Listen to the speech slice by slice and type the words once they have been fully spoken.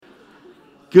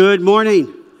Good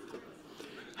morning.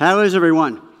 How is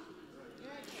everyone?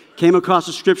 Came across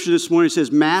a scripture this morning that says,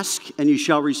 "Ask and you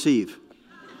shall receive."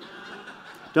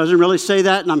 Doesn't really say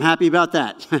that, and I'm happy about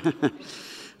that.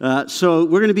 So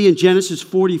we're going to be in Genesis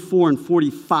 44 and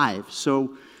 45.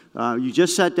 So you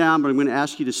just sat down, but I'm going to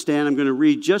ask you to stand. I'm going to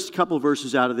read just a couple of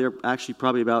verses out of there, actually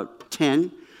probably about 10.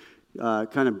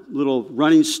 Kind of little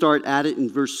running start at it in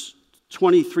verse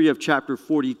 23 of chapter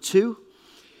 42.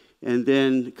 And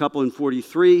then a couple in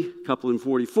 43, a couple in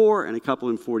 44, and a couple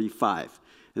in 45.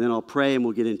 And then I'll pray and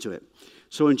we'll get into it.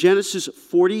 So in Genesis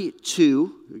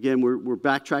 42, again, we're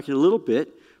backtracking a little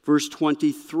bit, verse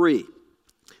 23.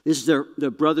 This is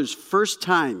their brothers' first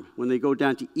time when they go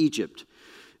down to Egypt. It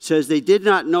says, "They did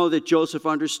not know that Joseph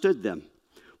understood them,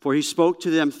 for he spoke to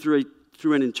them through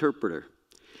an interpreter.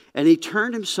 And he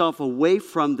turned himself away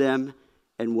from them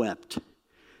and wept.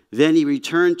 Then he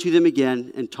returned to them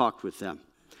again and talked with them."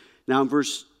 Now in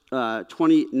verse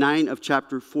 29 of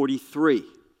chapter 43,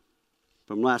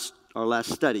 from our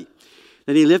last study.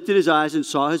 "Then he lifted his eyes and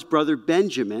saw his brother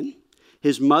Benjamin,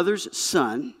 his mother's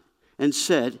son, and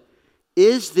said,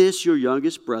 'Is this your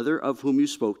youngest brother of whom you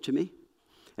spoke to me?'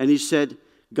 And he said,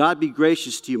 'God be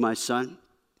gracious to you, my son.'"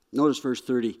 Notice verse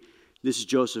 30. This is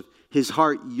Joseph. "His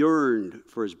heart yearned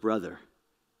for his brother."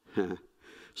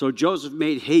 So Joseph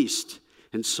made haste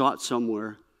and sought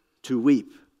somewhere to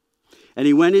weep. And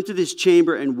he went into this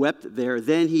chamber and wept there.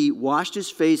 Then he washed his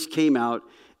face, came out,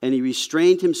 and he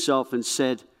restrained himself and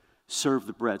said, "Serve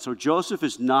the bread." So Joseph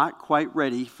is not quite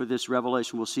ready for this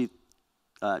revelation we'll see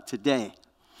today.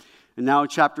 And now in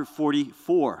chapter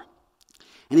 44.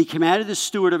 "And he commanded the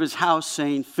steward of his house,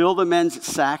 saying, 'Fill the men's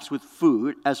sacks with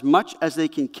food, as much as they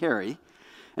can carry,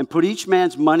 and put each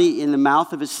man's money in the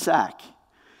mouth of his sack.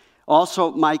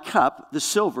 Also my cup, the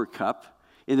silver cup,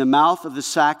 in the mouth of the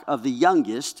sack of the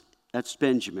youngest,'" that's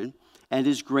Benjamin, "'and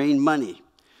his grain money.'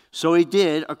 So he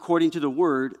did according to the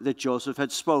word that Joseph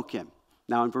had spoken."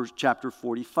 Now in chapter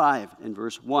 45 and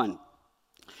verse 1.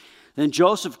 "Then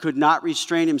Joseph could not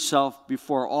restrain himself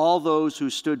before all those who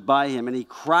stood by him, and he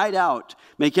cried out,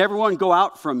 'Make everyone go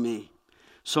out from me.'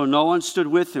 So no one stood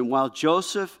with him, while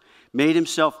Joseph made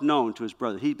himself known to his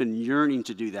brother." He'd been yearning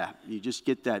to do that. You just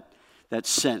get that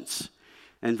sense.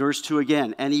 And verse 2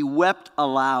 again. "And he wept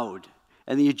aloud,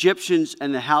 and the Egyptians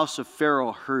and the house of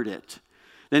Pharaoh heard it."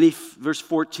 Then verse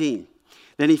 14.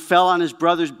 "Then he fell on his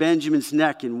brother Benjamin's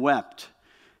neck and wept,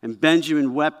 and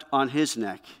Benjamin wept on his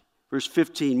neck." Verse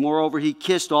 15. "Moreover, he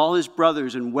kissed all his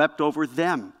brothers and wept over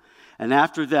them. And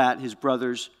after that, his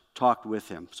brothers talked with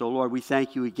him." So, Lord, we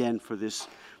thank you again for this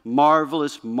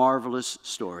marvelous, marvelous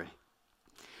story.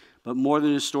 But more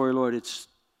than a story, Lord,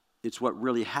 it's what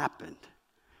really happened.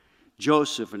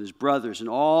 Joseph and his brothers and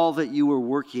all that you were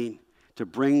working to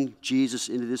bring Jesus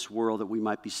into this world that we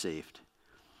might be saved.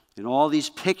 And all these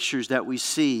pictures that we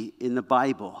see in the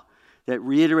Bible that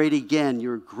reiterate again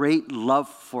your great love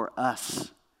for us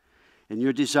and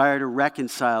your desire to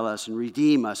reconcile us and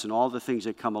redeem us and all the things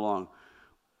that come along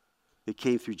that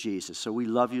came through Jesus. So we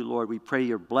love you, Lord. We pray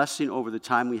your blessing over the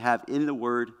time we have in the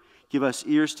Word. Give us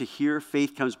ears to hear.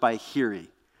 Faith comes by hearing,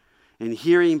 and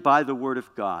hearing by the Word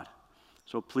of God.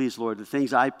 So please, Lord, the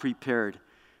things I prepared,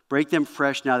 break them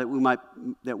fresh now that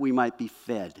we might be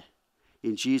fed.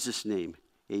 In Jesus' name,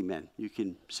 amen. You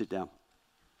can sit down.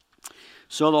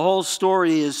 So the whole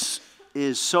story is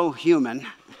so human,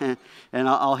 and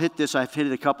I'll hit this. I've hit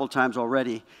it a couple times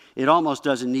already. It almost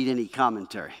doesn't need any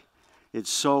commentary. It's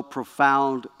so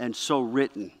profound and so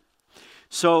written.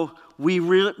 So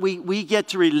we get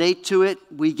to relate to it.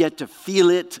 We get to feel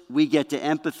it. We get to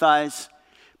empathize.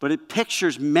 But it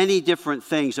pictures many different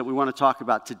things that we want to talk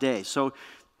about today. So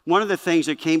one of the things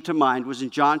that came to mind was in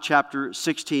John chapter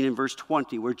 16 and verse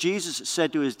 20, where Jesus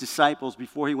said to his disciples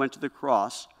before he went to the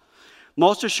cross,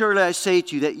 "Most assuredly I say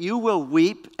to you that you will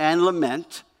weep and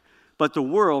lament, but the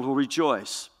world will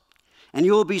rejoice. And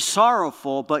you will be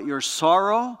sorrowful, but your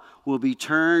sorrow will be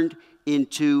turned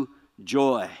into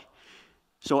joy."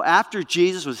 So after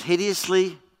Jesus was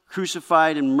hideously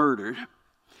crucified and murdered,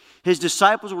 his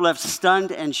disciples were left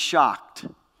stunned and shocked.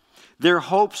 Their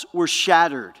hopes were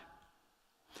shattered.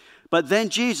 But then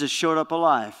Jesus showed up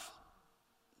alive.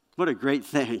 What a great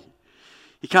thing.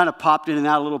 He kind of popped in and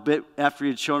out a little bit after he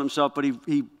had shown himself, but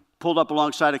he pulled up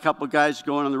alongside a couple of guys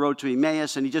going on the road to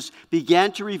Emmaus, and he just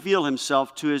began to reveal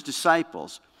himself to his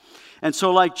disciples. And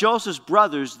so like Joseph's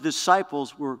brothers, the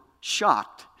disciples were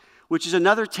shocked, which is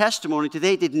another testimony to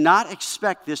they did not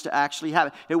expect this to actually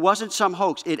happen. It wasn't some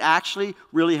hoax. It actually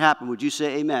really happened. Would you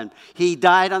say amen? He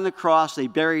died on the cross. They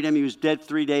buried him. He was dead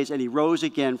 3 days, and he rose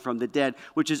again from the dead,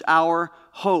 which is our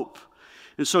hope.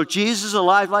 And so Jesus is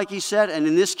alive, like he said, and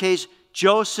in this case,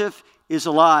 Joseph is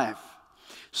alive.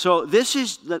 So this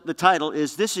is, the title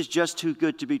is, This is Just Too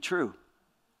Good to Be True.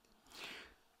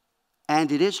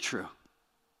 And it is true.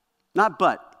 Not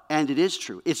but, and it is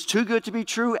true. It's too good to be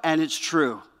true, and it's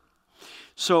true.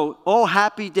 So, oh,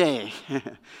 happy day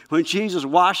when Jesus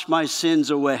washed my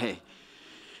sins away.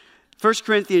 1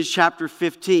 Corinthians chapter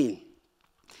 15.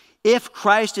 If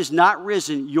Christ is not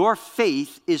risen, your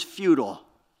faith is futile.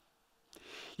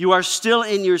 You are still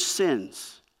in your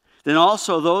sins. Then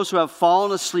also those who have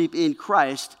fallen asleep in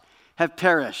Christ have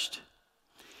perished.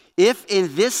 If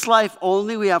in this life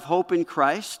only we have hope in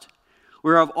Christ,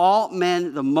 we're of all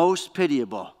men the most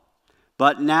pitiable.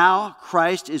 But now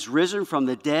Christ is risen from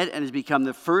the dead and has become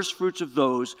the first fruits of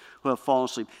those who have fallen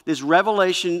asleep. This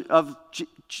revelation of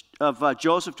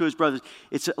Joseph to his brothers,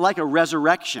 it's like a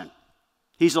resurrection.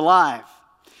 He's alive.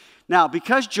 Now,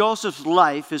 because Joseph's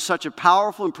life is such a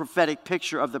powerful and prophetic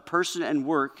picture of the person and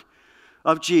work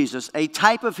of Jesus, a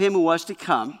type of him who was to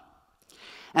come,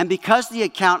 and because the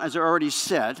account, as I already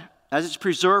said, as it's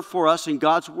preserved for us in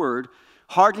God's Word,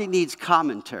 hardly needs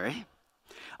commentary,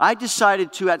 I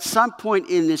decided to, at some point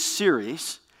in this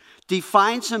series,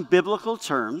 define some biblical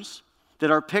terms that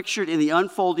are pictured in the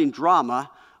unfolding drama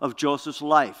of Joseph's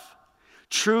life.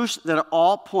 Truths that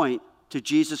all point to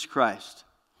Jesus Christ.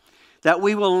 That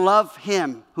we will love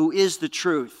him who is the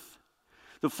truth,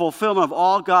 the fulfillment of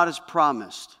all God has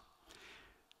promised.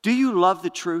 Do you love the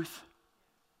truth?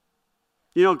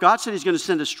 You know, God said he's going to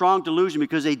send a strong delusion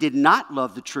because they did not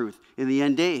love the truth in the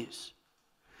end days.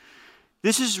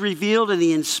 This is revealed in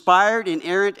the inspired,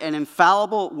 inerrant, and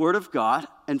infallible Word of God.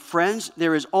 And friends,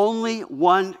 there is only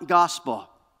one gospel.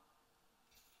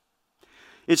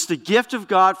 It's the gift of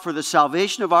God for the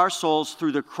salvation of our souls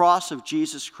through the cross of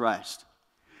Jesus Christ.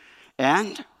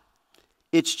 And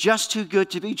it's just too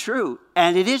good to be true.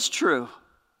 And it is true.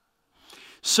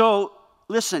 So,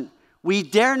 listen, we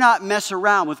dare not mess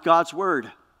around with God's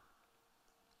Word.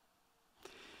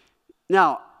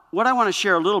 Now, what I want to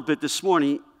share a little bit this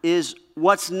morning is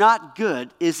what's not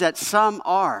good is that some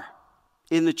are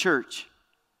in the church.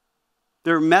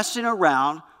 They're messing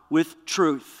around with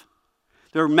truth.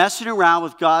 They're messing around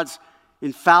with God's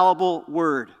infallible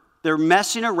Word. They're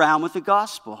messing around with the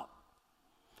gospel.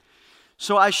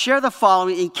 So I share the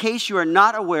following in case you are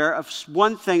not aware of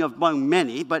one thing among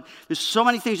many, but there's so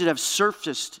many things that have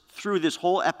surfaced through this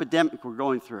whole epidemic we're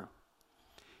going through.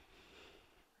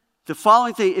 The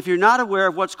following thing, if you're not aware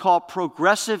of what's called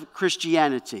progressive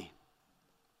Christianity,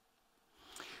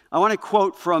 I want to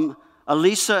quote from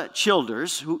Alisa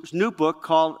Childers, whose new book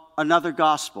called Another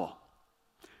Gospel.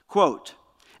 Quote,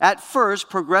 at first,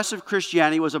 progressive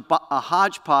Christianity was a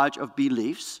hodgepodge of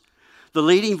beliefs. The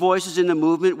leading voices in the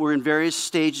movement were in various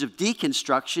stages of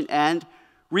deconstruction and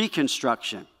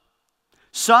reconstruction.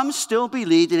 Some still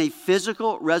believed in a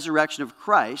physical resurrection of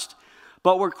Christ,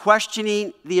 but were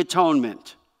questioning the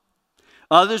atonement.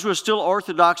 Others were still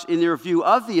orthodox in their view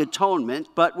of the atonement,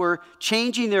 but were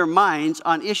changing their minds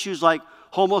on issues like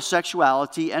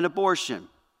homosexuality and abortion.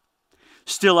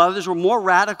 Still others were more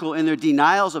radical in their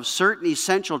denials of certain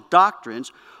essential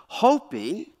doctrines,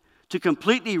 hoping to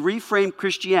completely reframe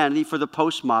Christianity for the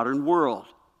postmodern world.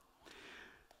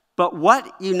 But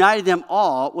what united them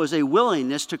all was a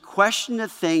willingness to question the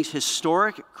things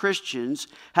historic Christians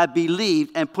had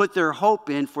believed and put their hope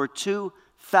in for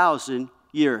 2,000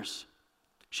 years.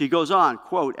 She goes on,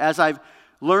 quote, as I've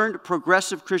learned,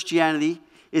 progressive Christianity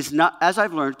is not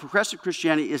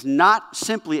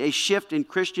simply a shift in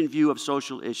Christian view of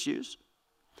social issues.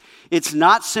 It's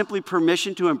not simply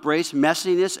permission to embrace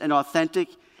messiness and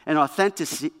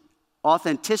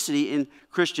authenticity in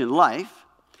Christian life.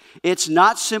 It's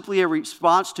not simply a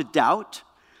response to doubt,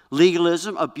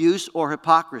 legalism, abuse, or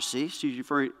hypocrisy, she's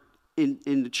referring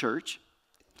in the church.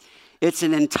 It's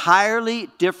an entirely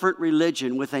different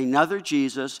religion with another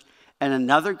Jesus and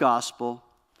another gospel,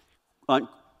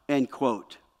 end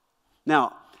quote.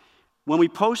 Now, when we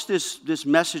post this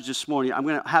message this morning, I'm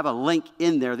going to have a link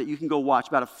in there that you can go watch,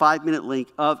 about a 5-minute link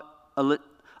of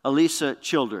Alisa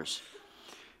Childers.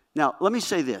 Now, let me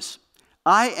say this.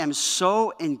 I am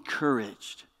so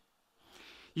encouraged.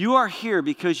 You are here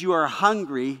because you are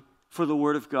hungry for the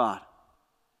Word of God.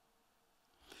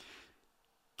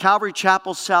 Calvary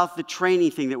Chapel South, the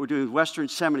training thing that we're doing with Western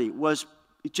Seminary, was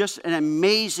just an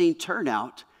amazing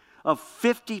turnout of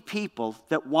 50 people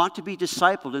that want to be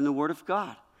discipled in the Word of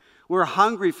God. We're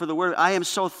hungry for the Word. I am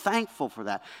so thankful for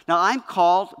that. Now, I'm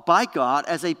called by God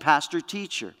as a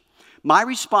pastor-teacher. My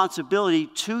responsibility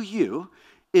to you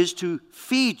is to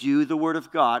feed you the Word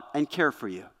of God and care for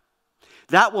you.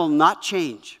 That will not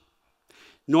change.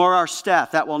 Nor our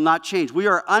staff. That will not change. We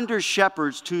are under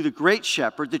shepherds to the great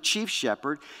shepherd, the chief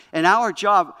shepherd, and our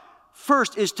job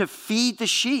first is to feed the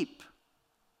sheep.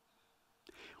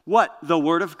 What? The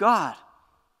Word of God.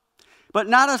 But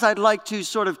not as I'd like to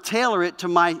sort of tailor it to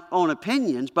my own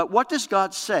opinions, but what does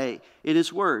God say in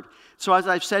His Word? So as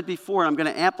I've said before, and I'm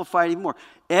going to amplify it even more,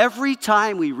 every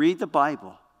time we read the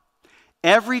Bible,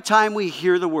 every time we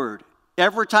hear the Word,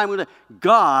 every time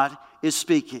God is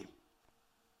speaking.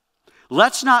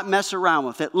 Let's not mess around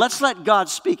with it. Let's let God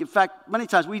speak. In fact, many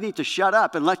times we need to shut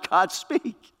up and let God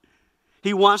speak.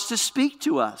 He wants to speak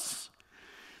to us.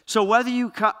 So whether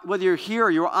you're here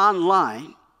or you're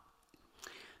online,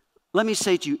 let me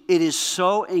say to you, it is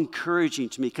so encouraging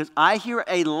to me because I hear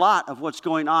a lot of what's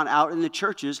going on out in the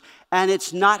churches, and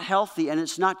it's not healthy and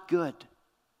it's not good.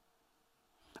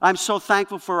 I'm so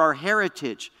thankful for our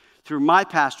heritage through my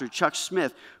pastor, Chuck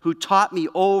Smith, who taught me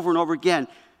over and over again,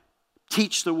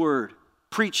 teach the Word,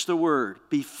 preach the Word,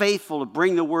 be faithful to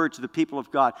bring the Word to the people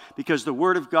of God, because the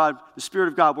Word of God, the Spirit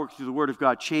of God working through the Word of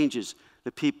God changes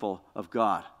the people of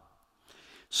God.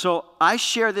 So I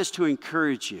share this to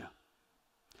encourage you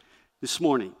this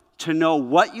morning, to know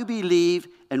what you believe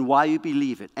and why you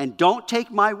believe it. And don't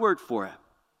take my word for it.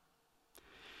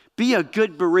 Be a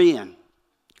good Berean,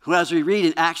 who, as we read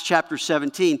in Acts chapter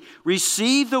 17,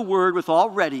 receive the word with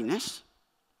all readiness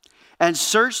and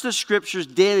search the scriptures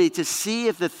daily to see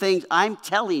if the things I'm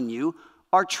telling you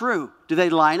are true. Do they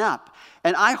line up?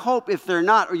 And I hope if they're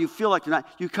not, or you feel like they're not,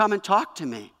 you come and talk to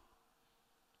me.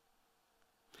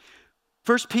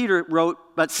 1 Peter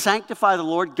wrote, "But sanctify the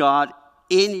Lord God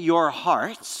in your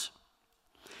hearts,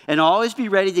 and always be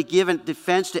ready to give a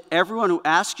defense to everyone who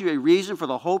asks you a reason for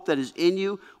the hope that is in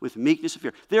you with meekness and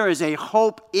fear." There is a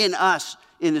hope in us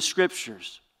in the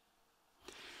Scriptures.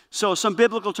 So some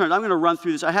biblical terms. I'm going to run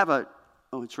through this.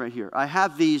 It's right here. I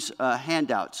have these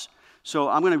handouts. So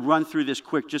I'm going to run through this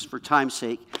quick just for time's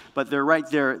sake, but they're right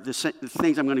there, the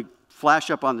things I'm going to flash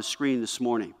up on the screen this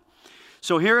morning.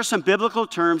 So here are some biblical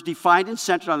terms defined and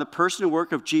centered on the person and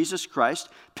work of Jesus Christ,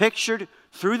 pictured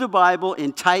through the Bible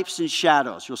in types and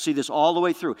shadows. You'll see this all the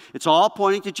way through. It's all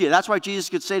pointing to Jesus. That's why Jesus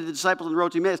could say to the disciples on the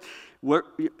road to Emmaus,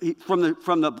 from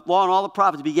the law and all the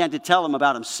prophets, he began to tell them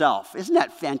about himself. Isn't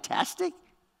that fantastic?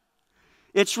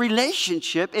 It's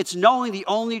relationship. It's knowing the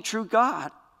only true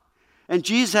God. And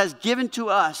Jesus has given to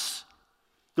us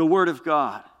the Word of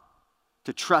God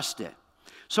to trust it.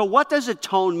 So what does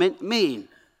atonement mean?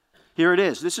 Here it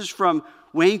is. This is from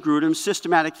Wayne Grudem's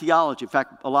Systematic Theology. In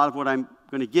fact, a lot of what I'm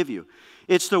going to give you.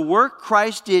 It's the work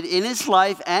Christ did in his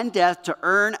life and death to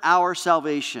earn our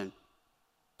salvation.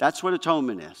 That's what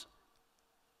atonement is.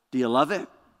 Do you love it?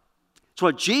 It's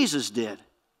what Jesus did.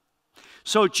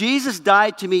 So Jesus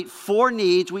died to meet 4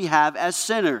 needs we have as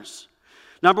sinners.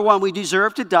 Number 1, we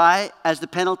deserve to die as the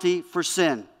penalty for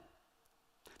sin.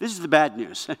 This is the bad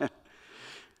news.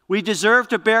 We deserve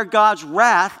to bear God's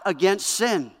wrath against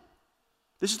sin.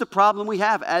 This is the problem we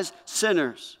have as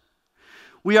sinners.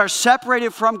 We are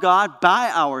separated from God by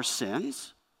our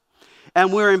sins,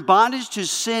 and we're in bondage to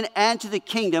sin and to the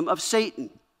kingdom of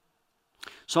Satan.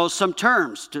 So some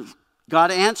terms to God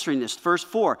answering this. Verse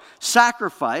 4,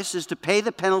 sacrifice is to pay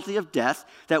the penalty of death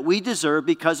that we deserve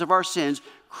because of our sins.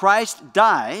 Christ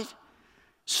died,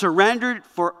 surrendered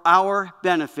for our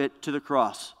benefit to the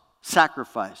cross.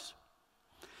 Sacrifice.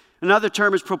 Another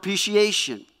term is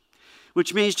propitiation,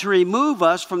 which means to remove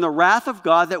us from the wrath of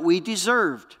God that we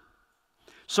deserved.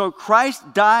 So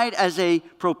Christ died as a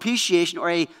propitiation or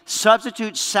a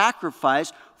substitute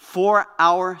sacrifice for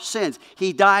our sins.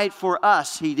 He died for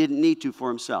us. He didn't need to for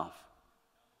himself.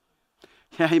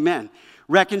 Amen.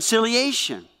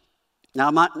 Reconciliation. Now,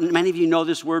 many of you know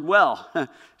this word well.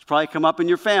 It's probably come up in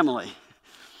your family.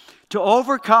 To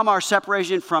overcome our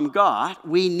separation from God,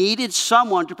 we needed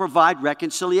someone to provide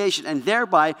reconciliation and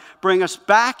thereby bring us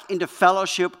back into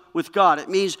fellowship with God. It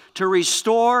means to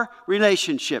restore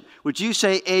relationship. Would you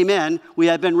say amen? We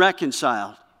have been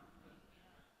reconciled.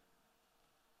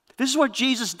 This is what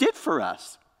Jesus did for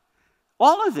us.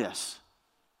 All of this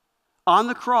on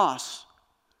the cross.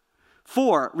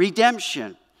 4,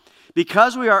 redemption.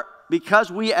 Because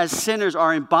we as sinners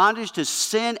are in bondage to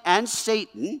sin and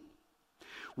Satan,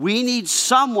 we need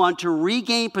someone to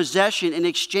regain possession in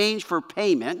exchange for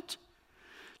payment,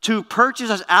 to purchase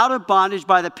us out of bondage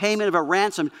by the payment of a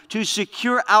ransom, to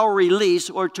secure our release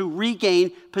or to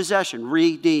regain possession,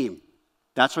 redeem.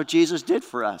 That's what Jesus did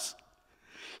for us.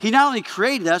 He not only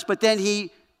created us, but then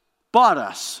he bought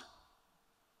us,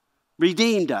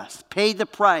 redeemed us, paid the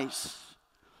price.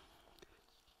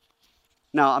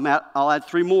 Now, I'll add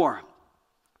 3 more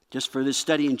just for this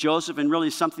study in Joseph, and really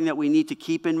something that we need to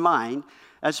keep in mind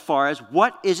as far as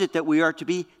what is it that we are to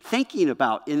be thinking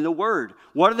about in the Word.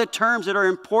 What are the terms that are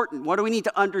important? What do we need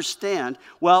to understand?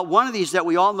 Well, one of these that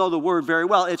we all know the word very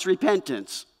well, it's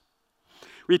repentance.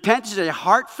 Repentance is a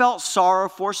heartfelt sorrow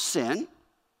for sin,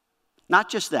 not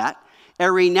just that,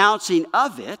 a renouncing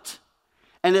of it,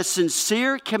 and a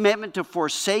sincere commitment to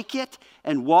forsake it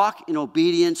and walk in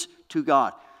obedience to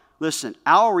God. Listen,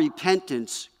 our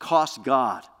repentance costs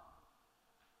God.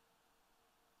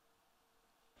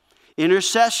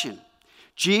 Intercession.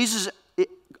 Jesus'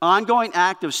 ongoing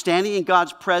act of standing in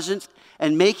God's presence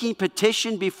and making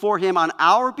petition before him on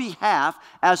our behalf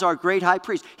as our great high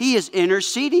priest. He is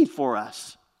interceding for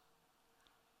us.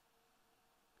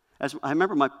 As I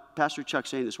remember my Pastor Chuck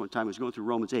saying this one time, he was going through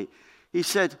Romans 8. He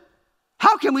said,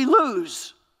 how can we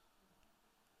lose?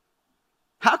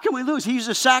 How can we lose? He used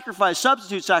a sacrifice,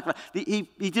 substitute sacrifice. He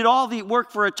did all the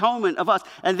work for atonement of us,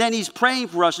 and then he's praying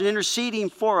for us and interceding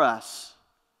for us.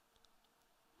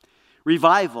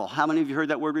 Revival. How many of you heard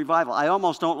that word revival? I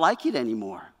almost don't like it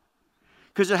anymore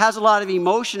because it has a lot of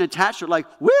emotion attached to it, like,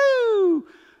 woo!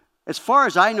 As far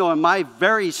as I know, in my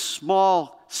very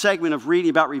small segment of reading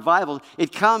about revival,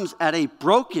 it comes at a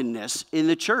brokenness in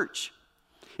the church.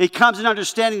 It comes in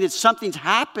understanding that something's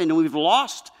happened and we've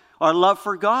lost our love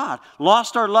for God,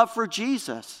 lost our love for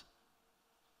Jesus.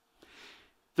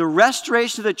 The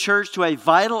restoration of the church to a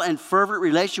vital and fervent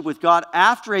relationship with God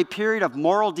after a period of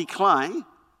moral decline.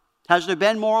 Has there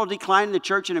been moral decline in the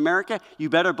church in America? You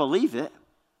better believe it.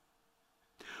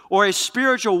 Or a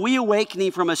spiritual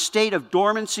reawakening from a state of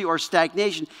dormancy or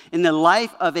stagnation in the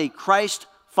life of a Christ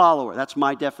follower. That's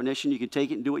my definition. You can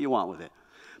take it and do what you want with it.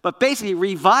 But basically,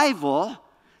 revival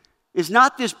is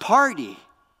not this party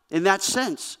in that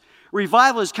sense.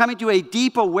 Revival is coming to a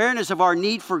deep awareness of our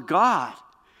need for God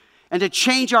and to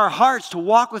change our hearts to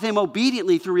walk with him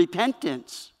obediently through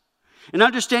repentance. And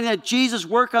understanding that Jesus'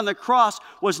 work on the cross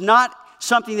was not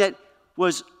something that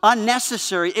was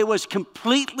unnecessary. It was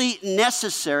completely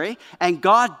necessary, and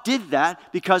God did that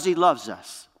because he loves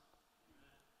us.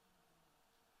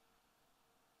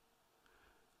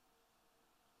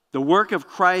 The work of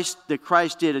Christ, that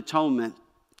Christ did, atonement,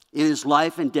 in his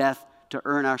life and death to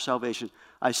earn our salvation.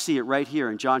 I see it right here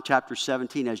in John chapter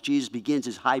 17 as Jesus begins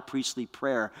his high priestly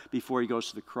prayer before he goes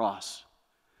to the cross.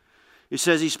 It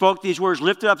says he spoke these words,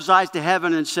 lifted up his eyes to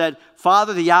heaven and said,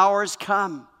 Father, the hour has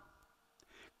come.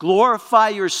 Glorify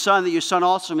your Son, that your Son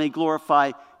also may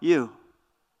glorify you.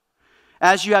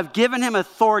 As you have given him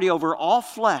authority over all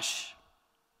flesh,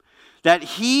 that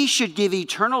he should give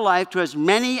eternal life to as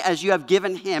many as you have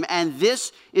given him, and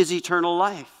this is eternal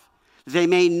life. They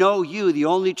may know you, the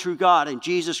only true God, and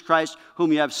Jesus Christ,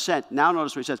 whom you have sent. Now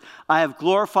notice what he says. I have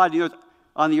glorified the earth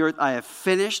on the earth. I have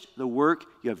finished the work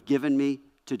you have given me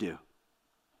to do.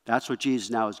 That's what Jesus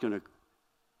now is going to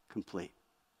complete.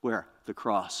 Where? The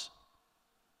cross.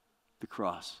 The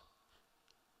cross.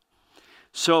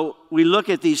 So we look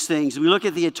at these things, we look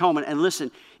at the atonement, and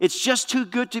listen, it's just too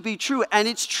good to be true, and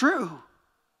it's true.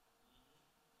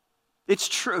 It's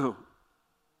true.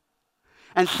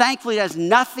 And thankfully, it has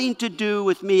nothing to do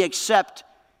with me except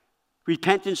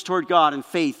repentance toward God and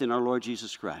faith in our Lord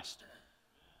Jesus Christ.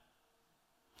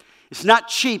 It's not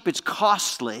cheap, it's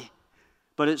costly,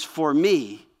 but it's for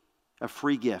me a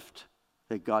free gift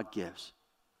that God gives.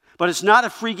 But it's not a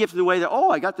free gift in the way that,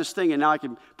 oh, I got this thing and now I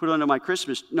can put it under my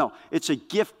Christmas. No, it's a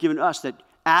gift given to us that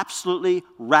absolutely,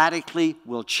 radically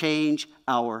will change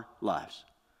our lives.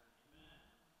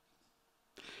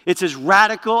 It's as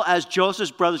radical as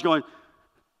Joseph's brothers going,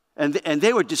 and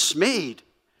they were dismayed.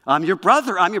 I'm your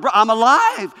brother. I'm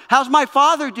alive. How's my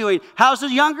father doing? How's the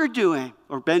younger doing?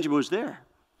 Or Benjamin was there.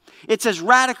 It's as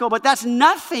radical, but that's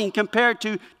nothing compared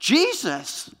to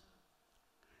Jesus.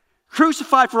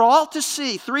 Crucified for all to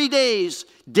see, 3 days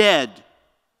dead.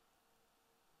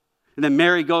 And then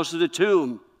Mary goes to the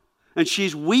tomb, and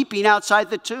she's weeping outside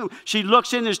the tomb. She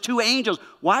looks in, there's 2 angels.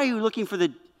 Why are you looking for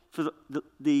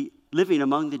the living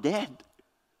among the dead?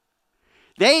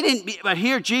 They didn't, but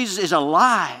here Jesus is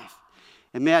alive.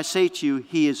 And may I say to you,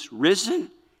 he is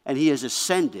risen and he has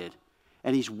ascended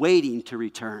and he's waiting to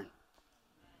return.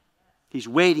 He's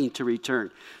waiting to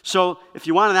return. So if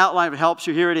you want an outline that helps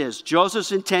you, here it is.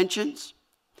 Joseph's intentions,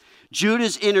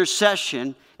 Judah's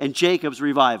intercession, and Jacob's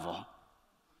revival.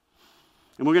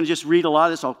 And we're going to just read a lot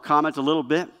of this. I'll comment a little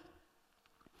bit.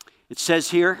 It says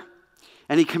here,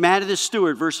 and he commanded his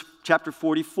steward, chapter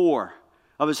 44,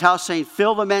 of his house, saying,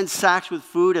 fill the men's sacks with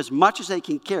food as much as they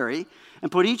can carry,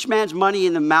 and put each man's money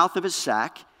in the mouth of his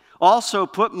sack. Also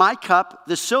put my cup,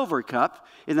 the silver cup,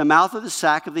 in the mouth of the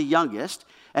sack of the youngest,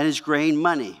 and his grain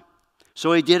money.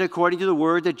 So he did according to the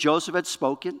word that Joseph had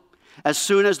spoken. As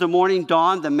soon as the morning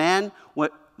dawned, the men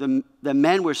the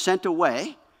men were sent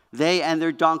away, they and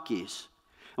their donkeys.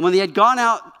 And when they had gone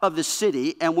out of the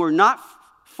city and were not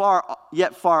far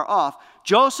off,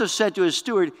 Joseph said to his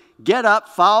steward, "Get up,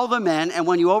 follow the men, and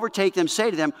when you overtake them, say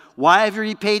to them, 'Why have you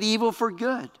repaid evil for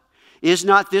good? Is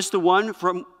not this the one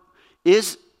from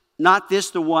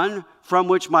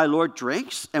which my Lord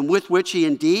drinks, and with which he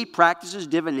indeed practices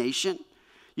divination?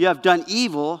 You have done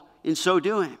evil in so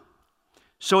doing.'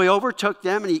 So he overtook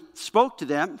them, and he spoke to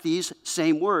them these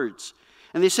same words.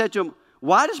 And they said to him,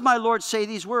 'Why does my Lord say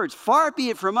these words? Far be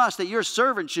it from us that your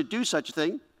servant should do such a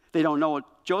thing.'" They don't know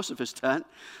what Joseph has done.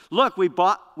 "Look, we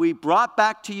brought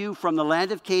back to you from the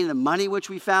land of Canaan the money which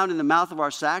we found in the mouth of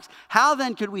our sacks. How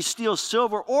then could we steal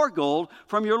silver or gold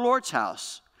from your Lord's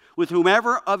house? With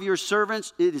whomever of your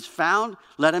servants it is found,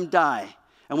 let him die.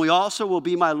 And we also will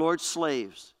be my Lord's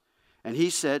slaves." And he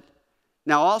said,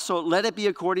 "Now also let it be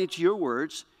according to your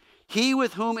words. He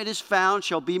with whom it is found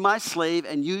shall be my slave,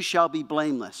 and you shall be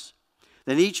blameless."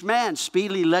 Then each man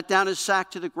speedily let down his sack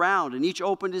to the ground, and each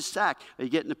opened his sack. Are you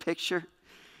getting the picture?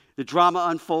 The drama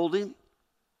unfolding.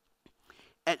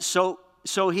 And so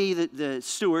he, the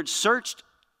steward, searched.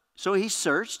 So he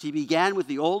searched. He began with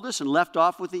the oldest and left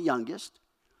off with the youngest.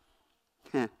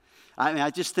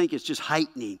 I just think it's just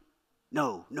heightening.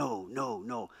 No.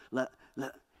 And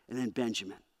then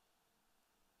Benjamin.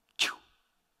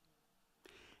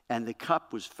 And the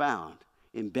cup was found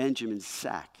in Benjamin's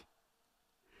sack.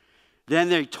 Then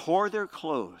they tore their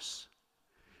clothes,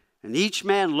 and each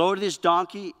man loaded his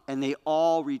donkey, and they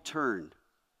all returned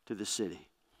to the city.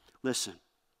 Listen,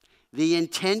 the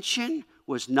intention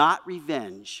was not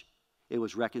revenge, it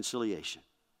was reconciliation.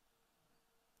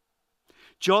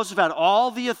 Joseph had all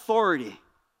the authority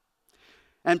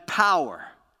and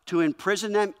power to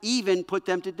imprison them, even put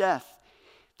them to death.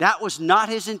 That was not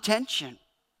his intention.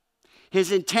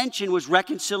 His intention was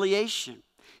reconciliation.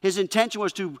 His intention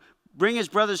was to bring his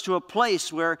brothers to a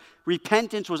place where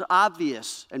repentance was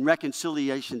obvious and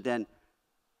reconciliation then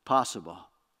possible.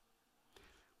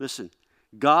 Listen,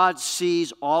 God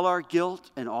sees all our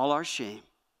guilt and all our shame.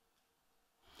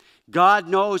 God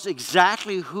knows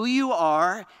exactly who you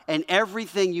are and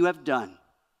everything you have done.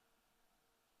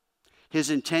 His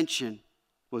intention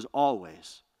was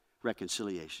always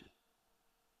reconciliation.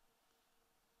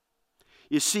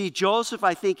 You see, Joseph,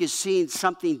 I think, is seeing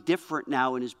something different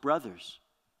now in his brothers.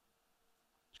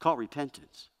 It's called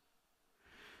repentance.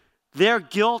 Their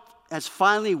guilt has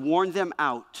finally worn them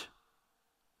out,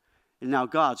 and now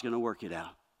God's going to work it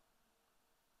out.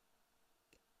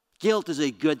 Guilt is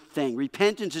a good thing.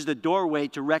 Repentance is the doorway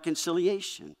to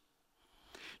reconciliation.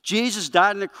 Jesus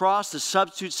died on the cross, the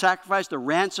substitute sacrifice, the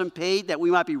ransom paid that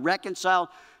we might be reconciled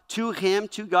to him,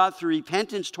 to God, through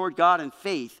repentance toward God and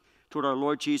faith toward our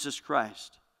Lord Jesus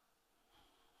Christ.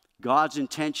 God's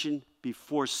intention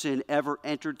before sin ever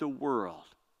entered the world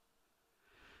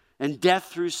and death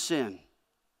through sin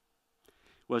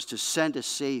was to send a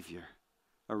Savior,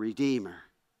 a Redeemer.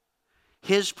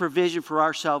 His provision for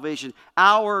our salvation,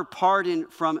 our pardon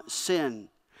from sin,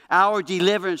 our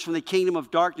deliverance from the kingdom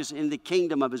of darkness in the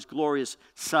kingdom of his glorious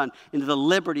Son, into the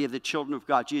liberty of the children of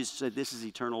God. Jesus said, this is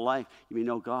eternal life. You may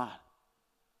know God.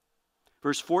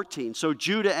 Verse 14, so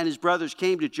Judah and his brothers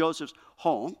came to Joseph's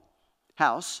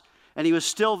house, and he was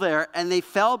still there, and they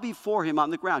fell before him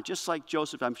on the ground. Just like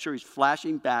Joseph, I'm sure he's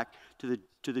flashing back to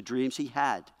the dreams he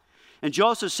had. And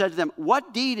Joseph said to them,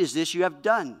 what deed is this you have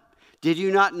done? Did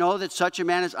you not know that such a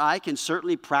man as I can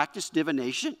certainly practice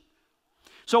divination?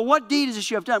 So what deed is this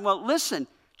you have done? Well, listen,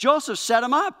 Joseph set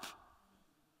him up.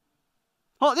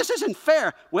 Oh, this isn't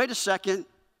fair. Wait a second.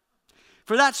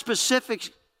 For that specific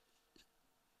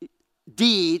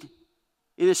deed,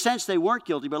 in a sense, they weren't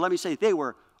guilty, but let me say, they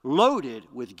were loaded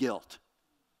with guilt,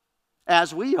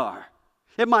 as we are.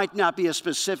 It might not be a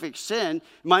specific sin, it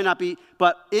might not be,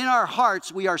 but in our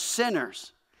hearts, we are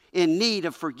sinners in need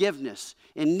of forgiveness,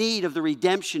 in need of the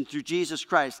redemption through Jesus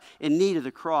Christ, in need of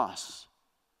the cross.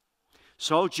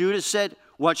 So Judah said,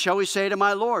 what shall we say to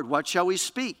my Lord? What shall we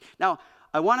speak? Now,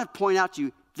 I want to point out to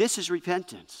you, this is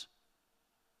repentance.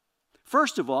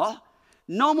 First of all,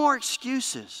 no more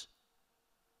excuses.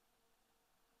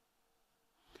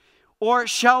 Or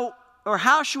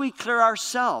how should we clear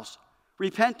ourselves?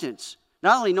 Repentance.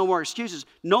 Not only no more excuses,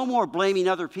 no more blaming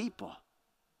other people.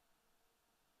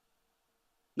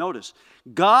 Notice,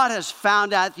 God has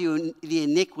found out the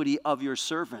iniquity of your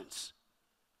servants.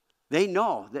 They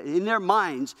know that in their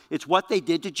minds, it's what they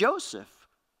did to Joseph.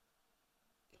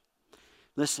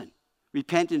 Listen,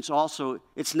 repentance also,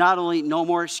 it's not only no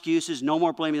more excuses, no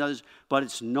more blaming others, but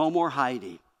it's no more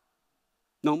hiding.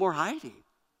 No more hiding.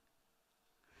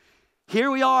 Here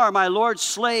we are, my Lord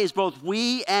slaves, both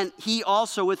we and he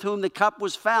also with whom the cup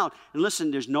was found. And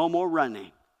listen, there's no more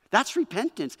running. That's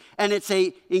repentance. And it's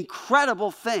an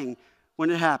incredible thing when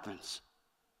it happens.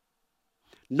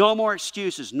 No more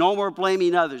excuses, no more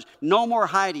blaming others, no more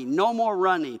hiding, no more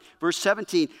running. Verse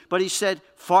 17, but he said,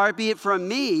 far be it from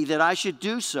me that I should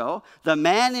do so. The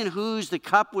man in whose the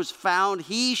cup was found,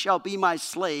 he shall be my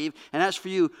slave. And as for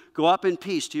you, go up in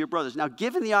peace to your brothers. Now,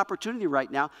 given the opportunity right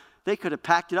now, they could have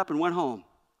packed it up and went home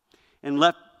and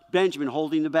left Benjamin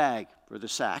holding the bag or the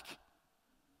sack.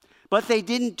 But they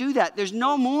didn't do that. There's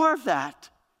no more of that.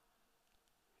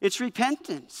 It's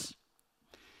repentance.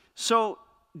 So,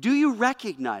 do you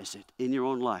recognize it in your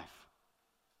own life?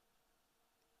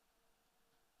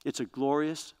 It's a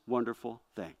glorious, wonderful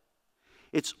thing.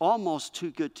 It's almost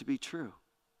too good to be true.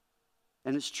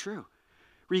 And it's true.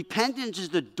 Repentance is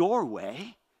the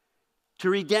doorway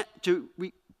to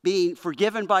being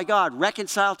forgiven by God,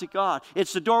 reconciled to God.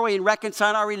 It's the doorway in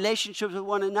reconciling our relationships with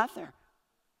one another.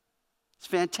 It's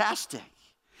fantastic.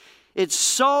 It's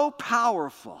so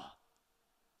powerful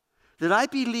that I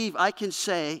believe I can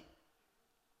say,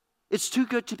 it's too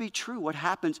good to be true what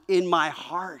happens in my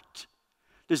heart.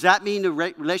 Does that mean the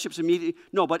relationships immediately?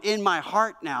 No, but in my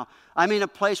heart now, I'm in a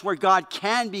place where God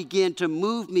can begin to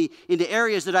move me into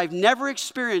areas that I've never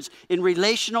experienced in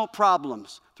relational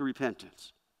problems through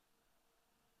repentance.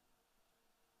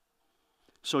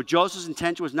 So Joseph's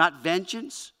intention was not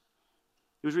vengeance,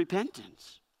 it was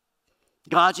repentance.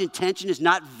 God's intention is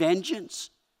not vengeance,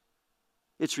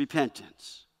 it's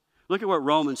repentance. Look at what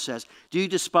Romans says. Do you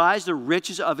despise the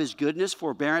riches of his goodness,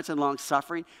 forbearance, and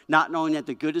long-suffering, not knowing that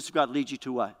the goodness of God leads you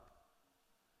to what?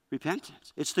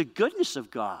 Repentance. It's the goodness of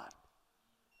God.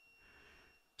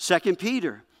 2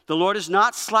 Peter, the Lord is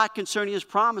not slack concerning his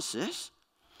promises,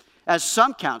 as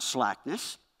some count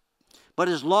slackness, but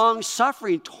is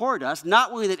long-suffering toward us,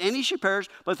 not willing that any should perish,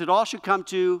 but that all should come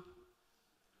to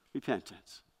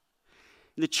repentance.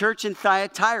 In the church in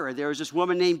Thyatira, there was this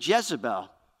woman named Jezebel.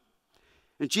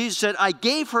 And Jesus said, I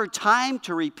gave her time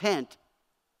to repent,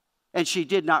 and she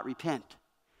did not repent.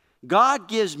 God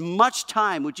gives much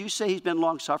time. Would you say he's been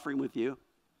long-suffering with you?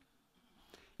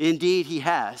 Indeed, he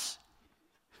has.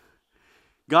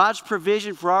 God's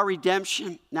provision for our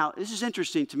redemption. Now, this is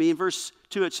interesting to me. In verse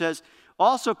 2, it says,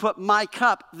 also put my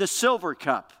cup, the silver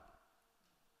cup.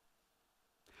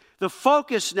 The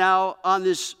focus now on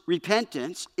this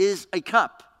repentance is a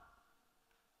cup.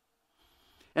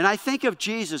 And I think of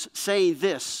Jesus saying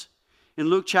this in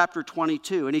Luke chapter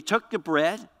 22. And he took the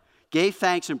bread, gave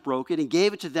thanks and broke it, and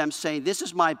gave it to them, saying, this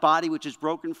is my body which is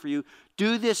broken for you.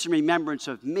 Do this in remembrance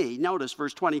of me. Notice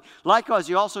verse 20. Likewise,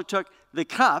 he also took the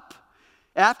cup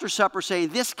after supper, saying,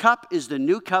 this cup is the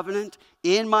new covenant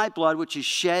in my blood, which is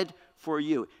shed for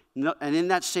you. And in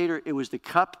that Seder, it was the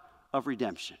cup of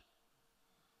redemption.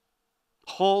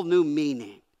 Whole new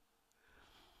meaning.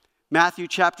 Matthew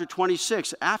chapter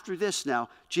 26, after this now,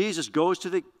 Jesus goes to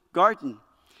the garden,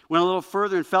 went a little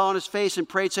further and fell on his face and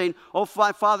prayed, saying, oh,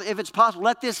 my Father, if it's possible,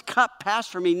 let this cup pass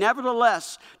from me.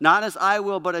 Nevertheless, not as I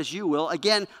will, but as you will.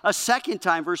 Again, a second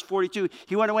time, verse 42,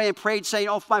 he went away and prayed, saying,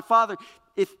 oh, my Father,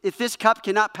 if this cup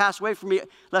cannot pass away from me,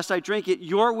 lest I drink it,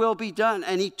 your will be done.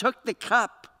 And he took the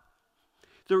cup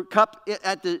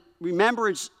at the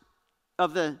remembrance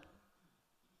of the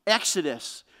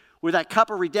Exodus, where that cup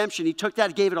of redemption, he took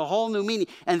that, gave it a whole new meaning.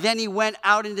 And then he went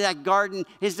out into that garden.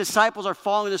 His disciples are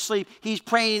falling asleep. He's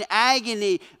praying in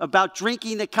agony about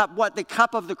drinking the cup. What? The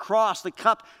cup of the cross, the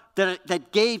cup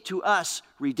that gave to us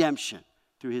redemption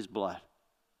through his blood.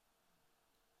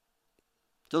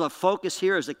 So the focus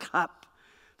here is the cup.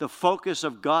 The focus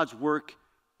of God's work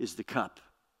is the cup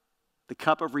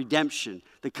of redemption,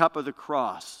 the cup of the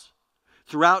cross.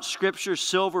 Throughout Scripture,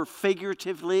 silver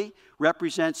figuratively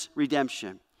represents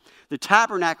redemption. The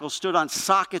tabernacle stood on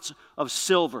sockets of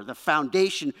silver. The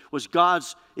foundation was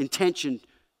God's intention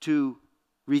to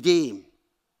redeem.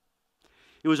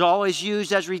 It was always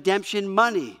used as redemption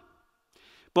money.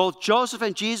 Both Joseph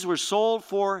and Jesus were sold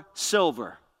for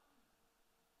silver.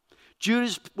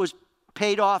 Judas was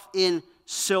paid off in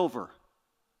silver.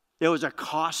 There was a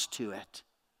cost to it,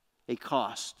 a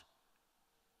cost.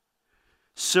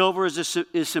 Silver is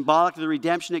symbolic of the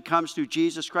redemption that comes through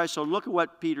Jesus Christ. So look at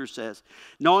what Peter says.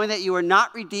 Knowing that you are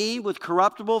not redeemed with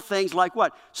corruptible things like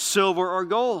what? Silver or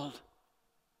gold.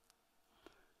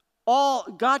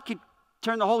 God could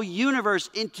turn the whole universe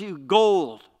into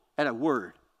gold at a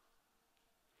word.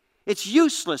 It's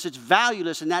useless. It's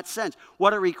valueless in that sense.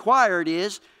 What it required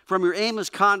is from your aimless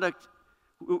conduct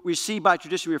received by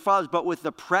tradition of your fathers, but with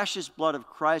the precious blood of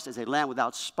Christ as a lamb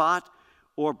without spot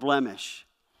or blemish.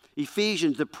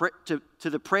 Ephesians, to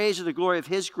the praise of the glory of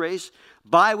his grace,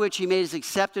 by which he made us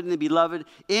accepted in the beloved.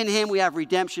 In him we have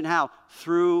redemption. How?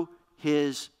 Through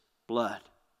his blood.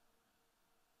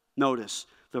 Notice,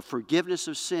 the forgiveness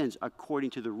of sins according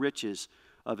to the riches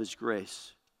of his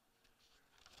grace.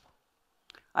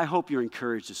 I hope you're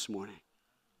encouraged this morning.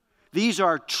 These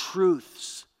are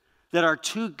truths that are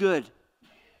too good,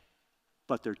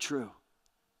 but they're true.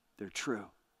 They're true.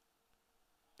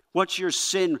 What's your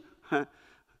sin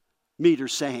meter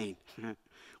saying?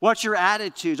 What's your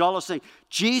attitudes? All those things.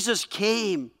 Jesus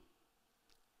came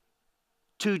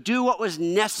to do what was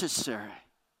necessary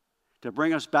to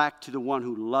bring us back to the one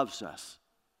who loves us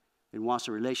and wants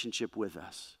a relationship with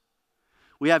us.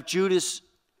 We have Judas's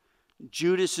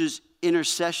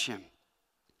intercession.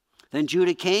 Then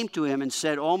Judah came to him and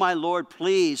said, "Oh, my Lord,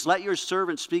 please let your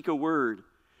servant speak a word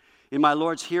in my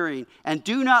Lord's hearing, and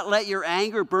do not let your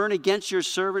anger burn against your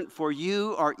servant, for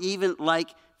you are even like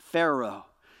Pharaoh."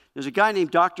 There's a guy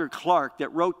named Dr. Clark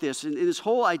that wrote this, and this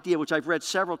whole idea, which I've read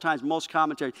several times, most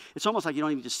commentaries, it's almost like you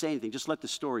don't even just say anything, just let the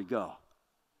story go.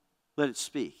 Let it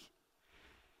speak.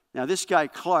 Now, this guy,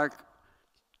 Clark,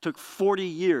 took 40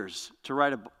 years to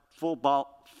write a full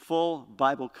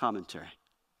Bible commentary.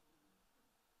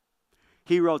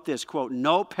 He wrote this, quote,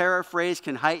 "No paraphrase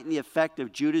can heighten the effect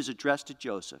of Judah's address to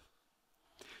Joseph.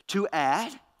 To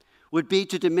add would be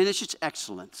to diminish its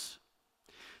excellence.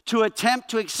 To attempt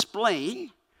to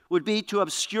explain would be to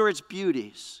obscure its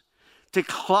beauties. To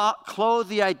clothe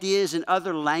the ideas in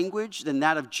other language than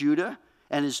that of Judah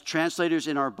and his translators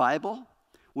in our Bible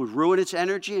would ruin its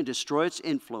energy and destroy its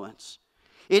influence.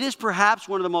 It is perhaps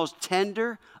one of the most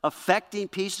tender, affecting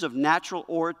pieces of natural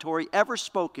oratory ever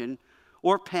spoken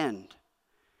or penned.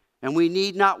 And we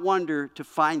need not wonder to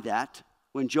find that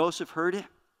when Joseph heard it,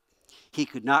 he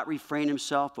could not refrain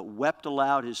himself, but wept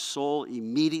aloud. His soul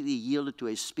immediately yielded to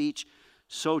a speech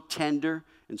so tender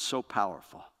and so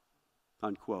powerful."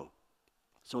 Unquote.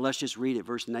 So let's just read it,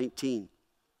 verse 19.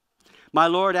 "My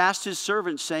Lord asked his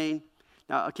servant, saying,"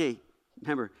 now, okay,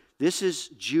 remember, this is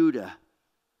Judah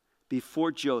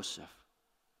before Joseph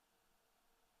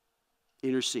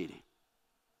interceding,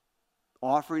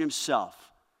 offering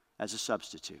himself as a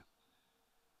substitute.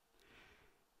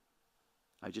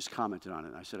 I just commented on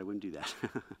it. I said I wouldn't do that.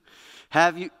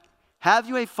 Have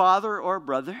you a father or a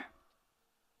brother?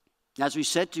 As we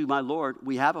said to my Lord,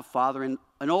 we have a father and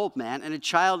an old man and a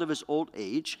child of his old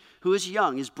age who is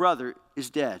young. His brother is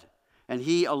dead, and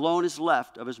he alone is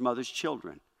left of his mother's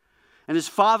children. And his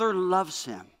father loves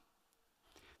him.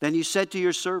 Then you said to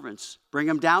your servants, bring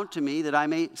him down to me that I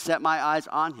may set my eyes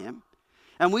on him.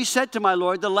 And we said to my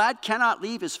Lord, the lad cannot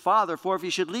leave his father, for if he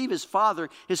should leave his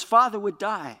father would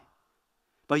die.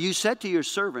 But you said to your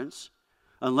servants,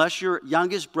 unless your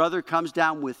youngest brother comes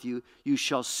down with you, you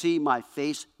shall see my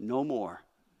face no more.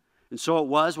 And so it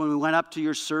was when we went up to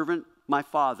your servant, my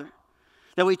father,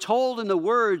 that we told him the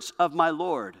words of my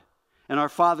Lord. And our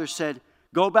father said,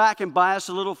 go back and buy us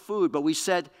a little food. But we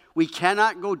said, we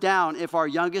cannot go down if our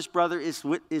youngest brother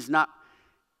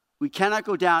we cannot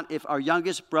go down if our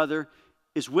youngest brother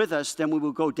is with us, then we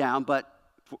will go down. But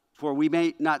for we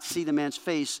may not see the man's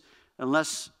face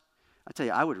unless, I tell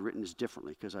you, I would have written this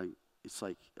differently because it's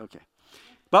like, okay.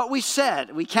 But we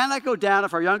said, we cannot go down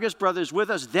if our youngest brother is with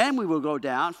us, then we will go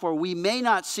down, for we may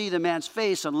not see the man's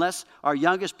face unless our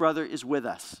youngest brother is with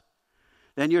us.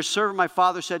 Then your servant, my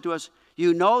father, said to us,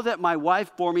 you know that my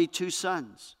wife bore me 2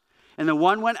 sons. And the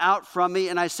one went out from me,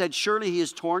 and I said, surely he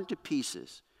is torn to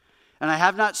pieces. And I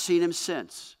have not seen him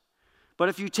since. But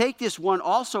if you take this one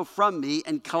also from me,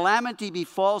 and calamity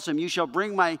befalls him, you shall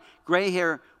bring my gray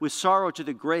hair with sorrow to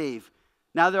the grave.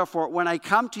 Now therefore, when I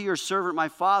come to your servant my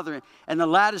father, and the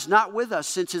lad is not with us,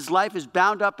 since his life is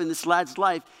bound up in this lad's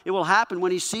life, it will happen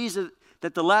when he sees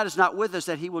that the lad is not with us,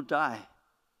 that he will die.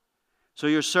 So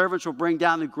your servants will bring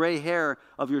down the gray hair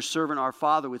of your servant our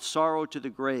father with sorrow to the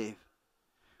grave.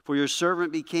 For your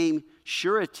servant became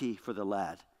surety for the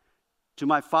lad to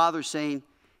my father, saying,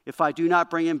 if I do not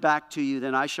bring him back to you,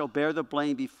 then I shall bear the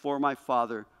blame before my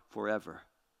father forever.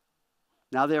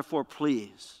 Now therefore,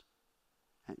 please,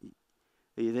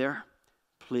 are you there?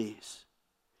 Please,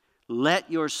 let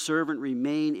your servant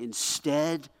remain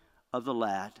instead of the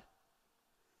lad,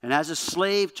 and as a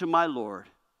slave to my Lord,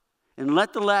 and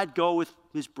let the lad go with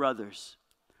his brothers.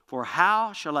 For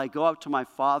how shall I go up to my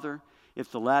father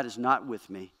if the lad is not with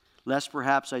me, lest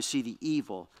perhaps I see the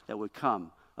evil that would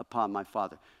come upon my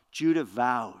father? Judah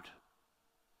vowed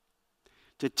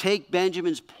to take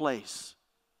Benjamin's place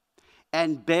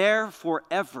and bear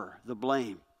forever the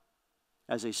blame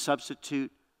as a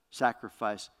substitute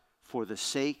sacrifice for the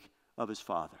sake of his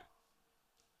father.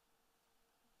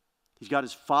 He's got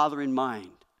his father in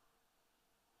mind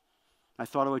I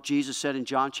thought of what Jesus said in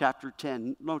John chapter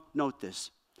 10. Note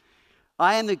this.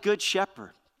 I am the good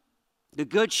shepherd. The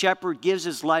good shepherd gives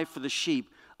his life for the sheep.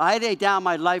 I lay down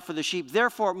my life for the sheep.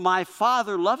 Therefore, my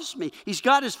Father loves me. He's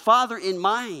got his Father in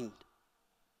mind.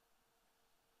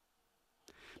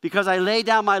 Because I lay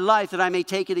down my life that I may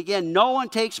take it again. No one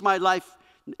takes my life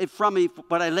from me,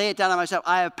 but I lay it down on myself.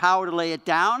 I have power to lay it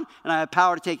down, and I have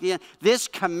power to take it again. This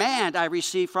command I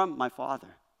received from my Father.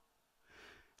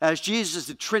 As Jesus,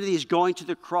 the Trinity, is going to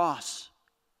the cross.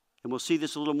 And we'll see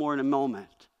this a little more in a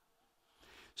moment.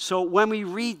 So when we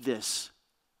read this,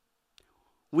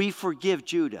 we forgive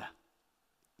Judah,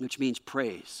 which means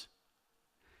praise.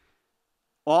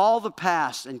 All the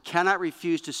past, and cannot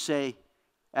refuse to say,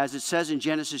 as it says in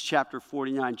Genesis chapter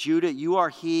 49, Judah, you are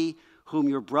he whom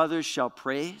your brothers shall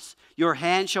praise. Your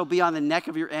hand shall be on the neck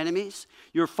of your enemies.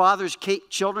 Your father's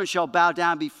children shall bow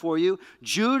down before you.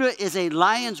 Judah is a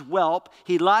lion's whelp.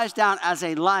 He lies down as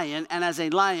a lion, and as a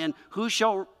lion, who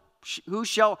shall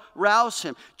rouse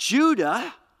him?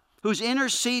 Judah, who's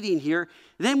interceding here.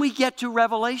 Then we get to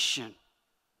Revelation.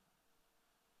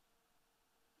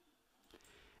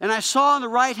 And I saw on the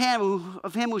right hand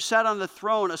of him who sat on the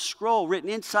throne a scroll written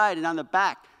inside and on the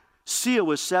back, sealed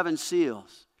with 7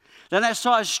 seals. Then I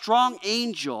saw a strong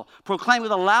angel proclaim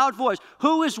with a loud voice,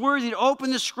 who is worthy to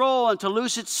open the scroll and to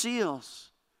loose its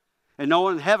seals? And no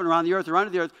one in heaven or on the earth or under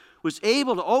the earth was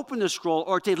able to open the scroll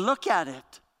or to look at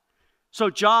it. So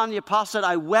John the apostle said,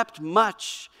 I wept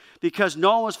much because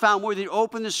no one was found worthy to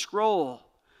open the scroll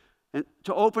and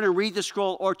to open and read the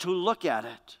scroll or to look at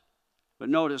it. But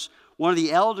notice, one of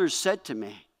the elders said to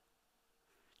me,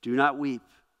 do not weep.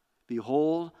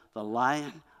 Behold, the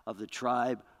Lion of the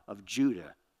tribe of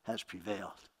Judah has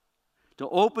prevailed to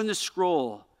open the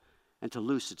scroll and to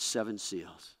loose its 7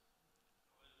 seals.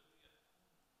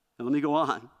 Now let me go on.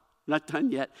 I'm not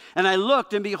done yet. And I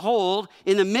looked, and behold,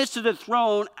 in the midst of the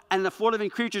throne and the 4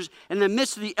 living creatures, in the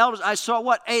midst of the elders, I saw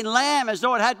what? A lamb, as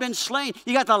though it had been slain.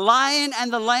 You got the lion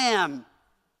and the lamb.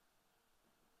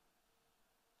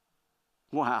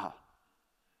 Wow.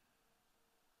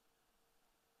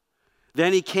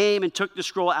 Then he came and took the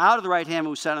scroll out of the right hand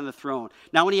who sat on the throne.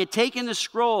 Now when he had taken the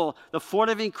scroll, the 4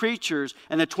 living creatures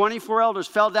and the 24 elders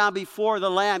fell down before the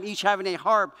Lamb, each having a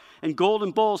harp and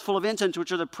golden bowls full of incense,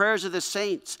 which are the prayers of the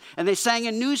saints. And they sang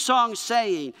a new song,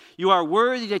 saying, you are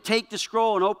worthy to take the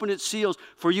scroll and open its seals,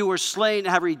 for you were slain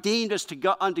and have redeemed us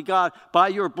unto God by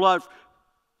your blood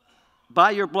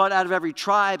out of every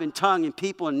tribe and tongue and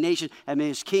people and nation, and may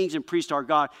his kings and priests our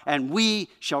God, and we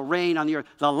shall reign on the earth.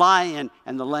 The Lion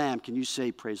and the Lamb. Can you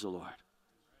say, praise the Lord?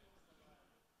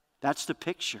 That's the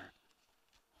picture.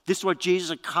 This is what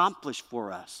Jesus accomplished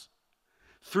for us.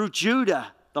 Through Judah,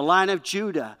 the line of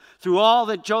Judah, through all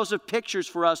that Joseph pictures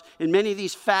for us in many of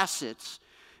these facets.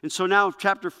 And so now in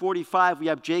chapter 45, we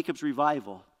have Jacob's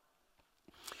revival.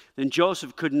 Then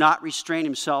Joseph could not restrain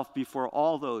himself before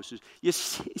all those. You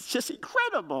see, it's just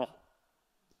incredible.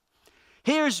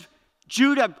 Here's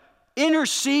Judah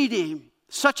interceding,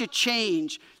 such a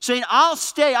change, saying, I'll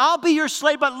stay, I'll be your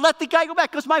slave, but let the guy go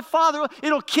back because my father,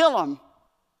 it'll kill him.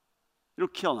 It'll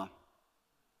kill him.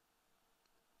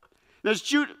 And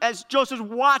as Joseph's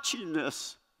watching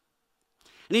this,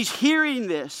 and he's hearing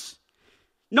this,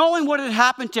 knowing what had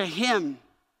happened to him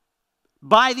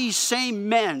by these same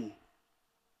men,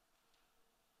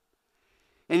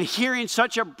 and hearing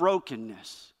such a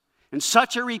brokenness and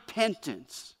such a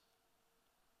repentance,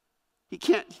 you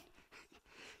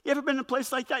ever been in a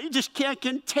place like that? You just can't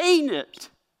contain it.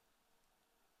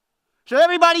 Shut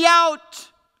everybody out.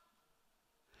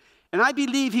 And I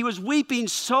believe he was weeping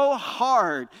so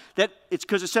hard that it's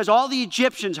because it says all the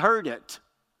Egyptians heard it.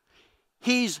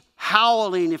 He's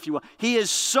howling, if you will. He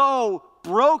is so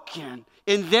broken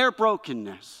in their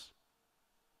brokenness.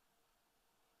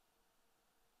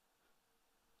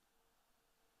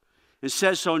 It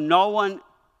says, so no one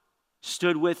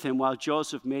stood with him while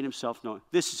Joseph made himself known.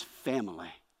 This is family.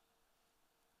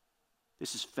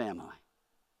 This is family.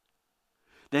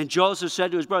 Then Joseph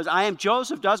said to his brothers, I am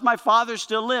Joseph. Does my father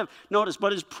still live? Notice,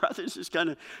 but his brothers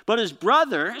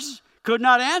could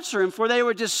not answer him, for they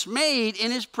were dismayed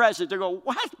in his presence. They go,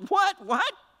 what?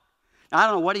 I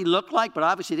don't know what he looked like, but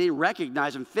obviously they didn't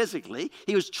recognize him physically.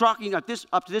 He was talking up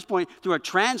to this point through a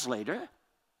translator.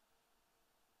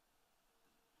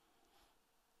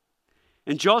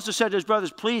 And Joseph said to his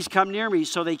brothers, please come near me.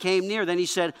 So they came near. Then he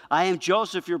said, I am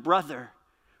Joseph, your brother,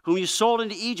 whom you sold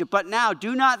into Egypt. But now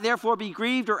do not therefore be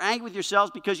grieved or angry with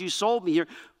yourselves because you sold me here.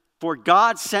 For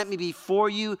God sent me before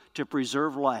you to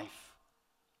preserve life.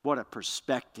 What a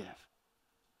perspective.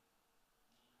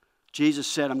 Jesus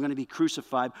said, I'm going to be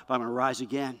crucified, but I'm going to rise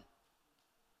again.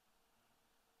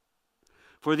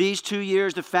 For these 2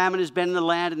 years the famine has been in the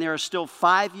land, and there are still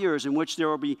 5 years in which there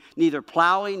will be neither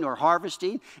plowing nor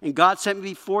harvesting. And God sent me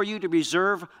before you to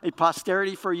reserve a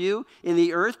posterity for you in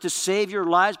the earth, to save your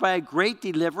lives by a great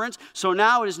deliverance. So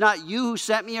now it is not you who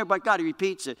sent me here, but God. He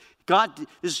repeats it. God,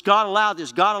 this God allowed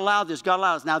this, God allowed this, God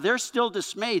allowed this. Now they're still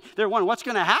dismayed. They're wondering, what's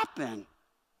going to happen?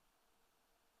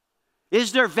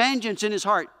 Is there vengeance in his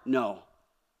heart? No.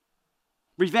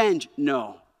 Revenge?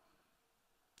 No.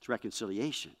 It's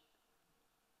reconciliation.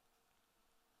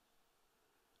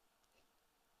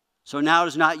 So now it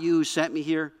is not you who sent me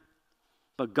here,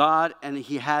 but God, and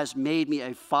he has made me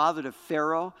a father to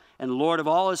Pharaoh and Lord of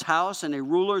all his house and a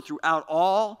ruler throughout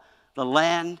all the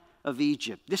land of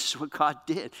Egypt. This is what God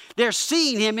did. They're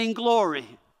seeing him in glory.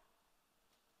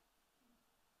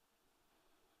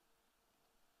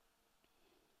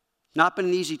 Not been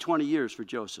an easy 20 years for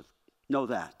Joseph. Know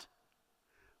that.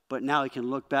 But now he can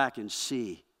look back and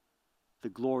see the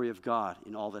glory of God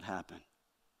in all that happened.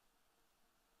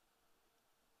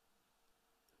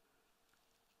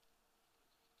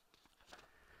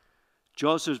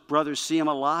 Joseph's brothers see him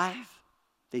alive.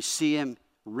 They see him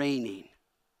reigning.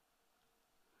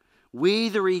 We,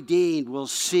 the redeemed, will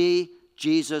see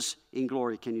Jesus in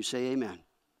glory. Can you say amen?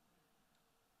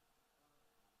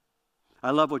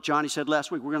 I love what Johnny said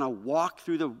last week. We're going to walk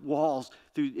through the walls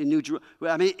in New Jerusalem.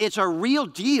 I mean, it's a real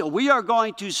deal. We are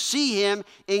going to see him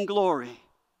in glory.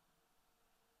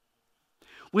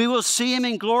 We will see him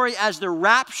in glory as the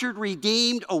raptured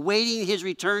redeemed awaiting his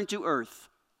return to earth.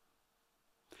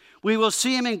 We will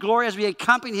see him in glory as we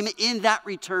accompany him in that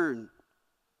return.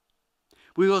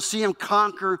 We will see him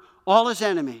conquer all his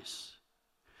enemies.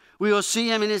 We will see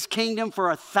him in his kingdom for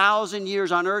 1,000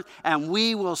 years on earth, and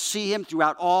we will see him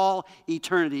throughout all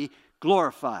eternity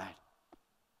glorified.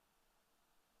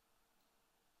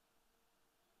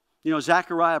 You know,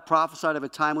 Zechariah prophesied of a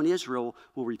time when Israel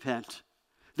will repent.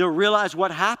 They'll realize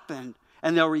what happened,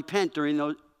 and they'll repent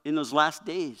in those last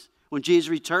days when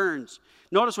Jesus returns.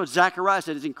 Notice what Zechariah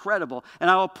said is incredible. And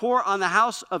I will pour on the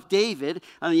house of David,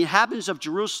 on the inhabitants of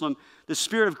Jerusalem, the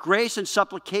spirit of grace and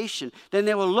supplication. Then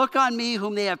they will look on me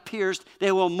whom they have pierced.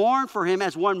 They will mourn for him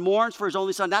as one mourns for his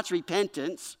only son. That's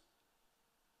repentance.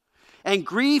 And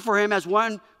grieve for him as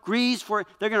one grieves for.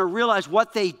 They're going to realize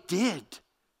what they did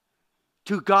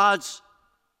to God's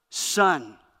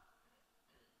son.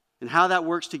 And how that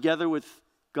works together with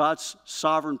God's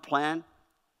sovereign plan.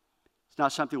 It's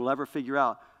not something we'll ever figure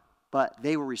out. But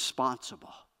they were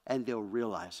responsible, and they'll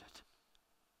realize it.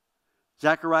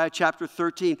 Zechariah chapter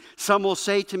 13. Some will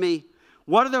say to me,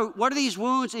 what are these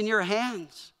wounds in your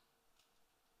hands?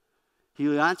 He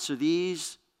will answer,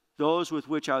 those with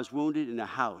which I was wounded in the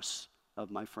house of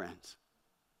my friends.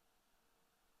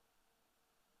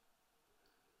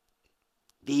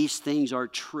 These things are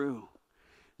true.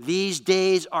 These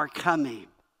days are coming.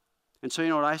 And so you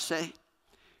know what I say?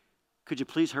 Could you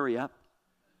please hurry up?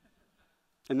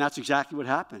 And that's exactly what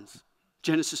happens.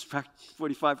 Genesis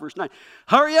 45, verse 9.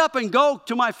 Hurry up and go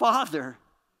to my father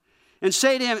and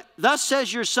say to him, thus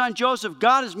says your son Joseph,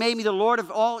 God has made me the Lord of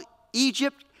all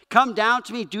Egypt. Come down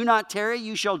to me, do not tarry.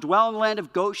 You shall dwell in the land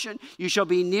of Goshen. You shall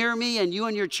be near me, and you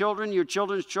and your children, your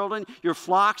children's children, your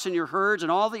flocks and your herds,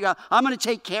 and all that you have. I'm going to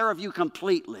take care of you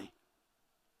completely.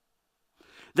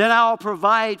 Then I will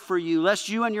provide for you, lest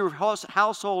you and your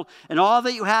household and all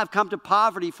that you have come to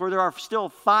poverty, for there are still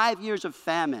 5 years of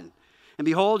famine. And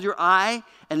behold, your eye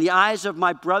and the eyes of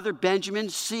my brother Benjamin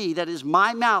see that it is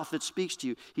my mouth that speaks to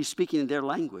you. He's speaking in their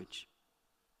language.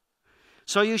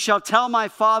 So you shall tell my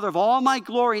father of all my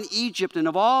glory in Egypt and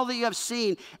of all that you have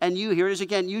seen. And you, here it is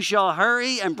again, you shall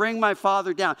hurry and bring my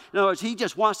father down. In other words, he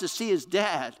just wants to see his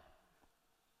dad.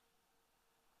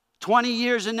 20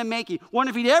 years in the making.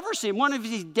 Wonder if he'd ever see him. Wonder if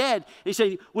he's dead. He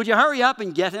said, would you hurry up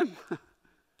and get him?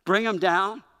 Bring him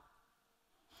down.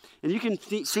 And you can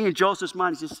see in Joseph's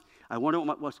mind, he says, I wonder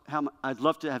how I'd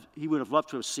love to have, he would have loved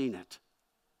to have seen it.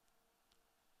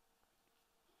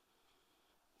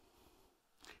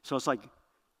 So it's like,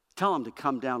 tell him to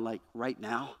come down like right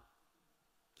now.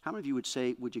 How many of you would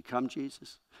say, would you come,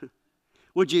 Jesus?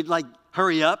 Would you like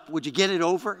hurry up? Would you get it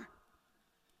over?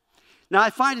 Now I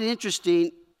find it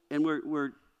interesting. And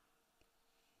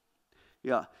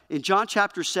in John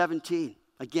chapter 17,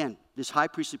 again, this high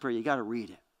priestly prayer, you got to read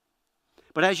it.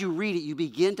 But as you read it, you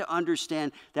begin to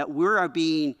understand that we are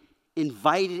being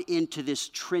invited into this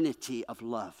trinity of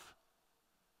love.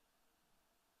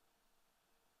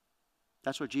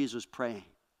 That's what Jesus was praying.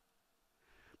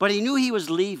 But he knew he was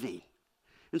leaving.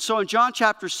 And so in John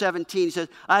chapter 17, he says,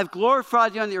 I have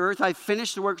glorified you on the earth. I have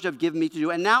finished the work which you have given me to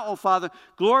do. And now, O Father,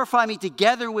 glorify me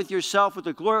together with yourself with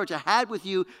the glory which I had with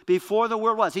you before the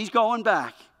world was. He's going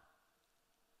back.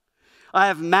 I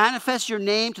have manifested your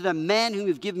name to the men whom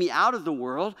you've given me out of the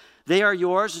world. They are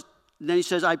yours. And then he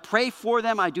says, I pray for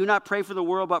them. I do not pray for the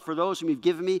world, but for those whom you've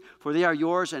given me, for they are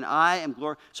yours, and I am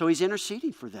glorious. So he's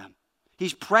interceding for them.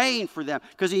 He's praying for them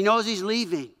because he knows he's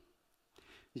leaving.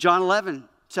 John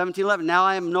 17:11. Now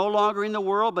I am no longer in the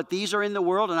world, but these are in the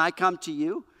world, and I come to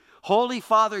you. Holy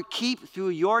Father, keep through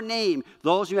your name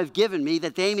those you have given me,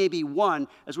 that they may be one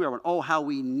as we are one. Oh, how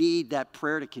we need that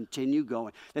prayer to continue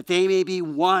going. That they may be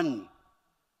one.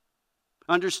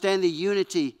 Understand the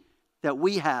unity that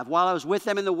we have. While I was with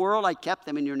them in the world, I kept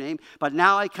them in your name. But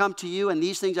now I come to you, and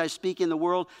these things I speak in the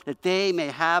world, that they may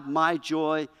have my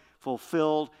joy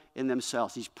fulfilled in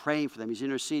themselves. He's praying for them. He's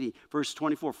interceding. Verse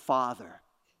 24, Father,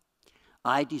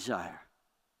 I desire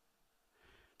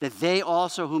that they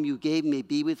also whom you gave may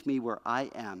be with me where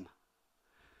I am,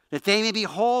 that they may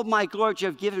behold my glory which you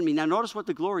have given me. Now notice what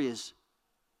the glory is.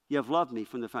 You have loved me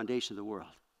from the foundation of the world.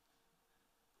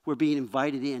 We're being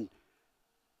invited in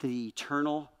to the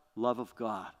eternal love of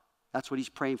God. That's what he's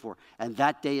praying for. And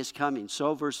that day is coming.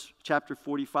 So chapter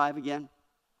 45 again.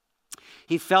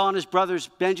 He fell on his brother's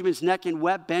Benjamin's neck and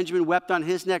wept. Benjamin wept on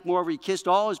his neck. Moreover, he kissed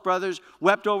all his brothers,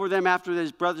 wept over them after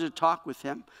his brothers had talked with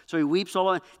him. So he weeps all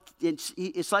over.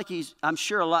 It's like I'm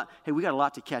sure hey, we got a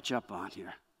lot to catch up on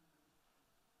here.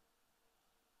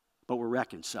 But we're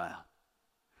reconciled.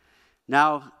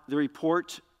 Now, the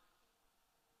report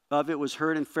of it was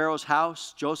heard in Pharaoh's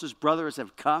house. Joseph's brothers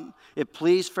have come. It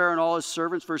pleased Pharaoh and all his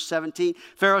servants. Verse 17,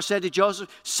 Pharaoh said to Joseph,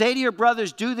 say to your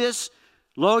brothers, do this.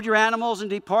 Load your animals and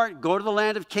depart. Go to the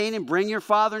land of Canaan. Bring your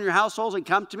father and your households and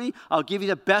come to me. I'll give you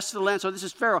the best of the land. So this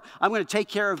is Pharaoh. I'm going to take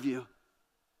care of you.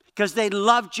 Because they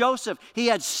loved Joseph. He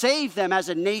had saved them as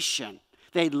a nation.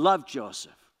 They loved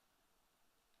Joseph.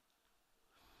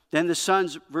 Then the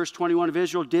sons, verse 21 of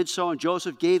Israel, did so, and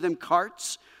Joseph gave them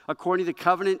carts according to the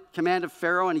covenant command of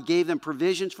Pharaoh, and he gave them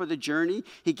provisions for the journey.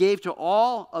 He gave to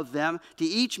all of them, to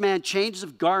each man, changes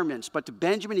of garments. But to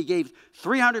Benjamin he gave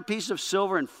 300 pieces of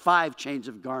silver and 5 chains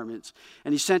of garments.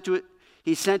 And he sent to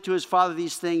his father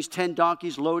these things, 10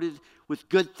 donkeys loaded with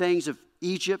good things of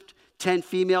Egypt, 10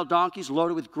 female donkeys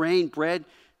loaded with grain, bread.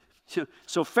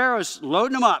 So Pharaoh's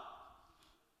loading them up.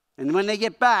 And when they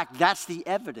get back, that's the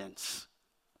evidence.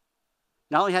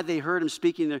 Not only had they heard him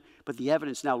speaking there, but the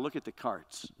evidence now, look at the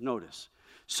carts. Notice.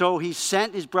 So he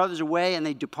sent his brothers away, and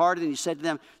they departed, and he said to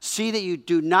them, see that you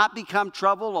do not become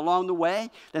troubled along the way.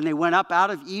 Then they went up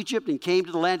out of Egypt and came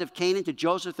to the land of Canaan to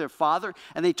Joseph their father.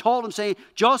 And they told him, saying,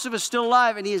 Joseph is still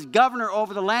alive, and he is governor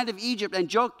over the land of Egypt.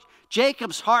 And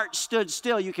Jacob's heart stood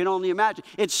still. You can only imagine.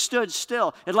 It stood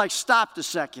still. It like stopped a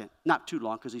second. Not too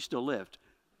long, because he still lived.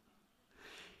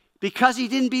 Because he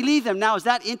didn't believe them. Now, is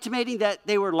that intimating that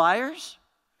they were liars?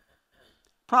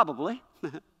 Probably.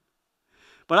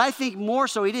 But I think more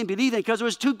so he didn't believe them because it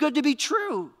was too good to be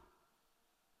true.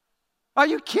 Are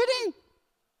you kidding?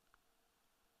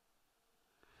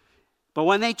 But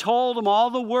when they told him all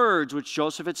the words which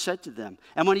Joseph had said to them,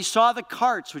 and when he saw the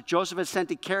carts which Joseph had sent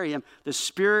to carry him, the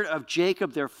spirit of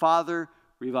Jacob, their father,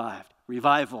 revived.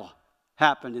 Revival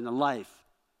happened in the life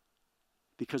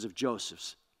because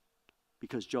Joseph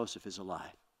is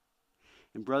alive.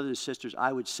 And brothers and sisters,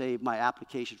 I would say my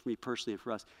application for me personally and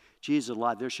for us, Jesus is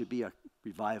alive, there should be a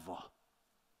revival.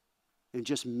 And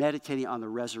just meditating on the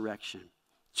resurrection.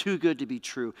 Too good to be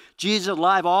true. Jesus is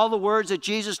alive. All the words that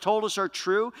Jesus told us are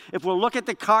true. If we'll look at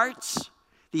the carts,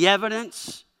 the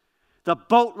evidence, the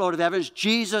boatload of evidence,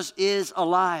 Jesus is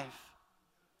alive.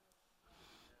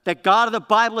 That God of the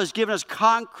Bible has given us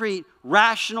concrete,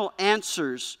 rational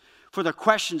answers for the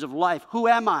questions of life. Who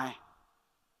am I?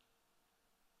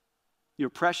 You're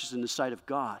precious in the sight of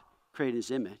God, created in his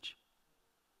image.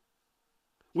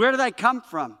 Where did I come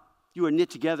from? You were knit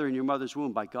together in your mother's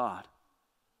womb by God.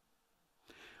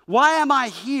 Why am I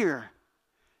here?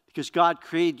 Because God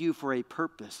created you for a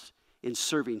purpose in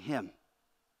serving him.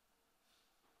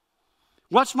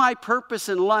 What's my purpose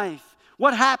in life?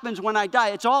 What happens when I die?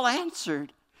 It's all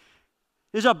answered.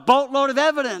 There's a boatload of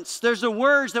evidence. There's the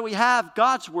words that we have,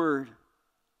 God's word.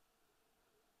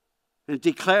 And it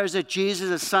declares that Jesus is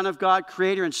the Son of God,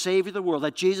 Creator and Savior of the world.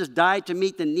 That Jesus died to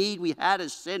meet the need we had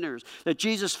as sinners. That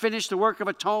Jesus finished the work of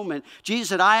atonement. Jesus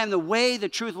said, I am the way, the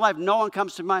truth, and life. No one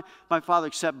comes to my Father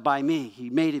except by me. He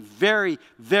made it very,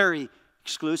 very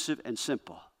exclusive and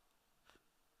simple.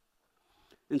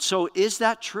 And so is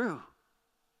that true?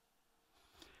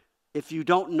 If you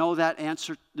don't know that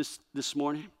answer this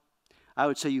morning, I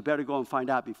would say you better go and find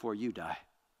out before you die.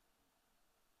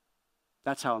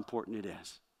 That's how important it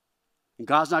is. And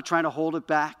God's not trying to hold it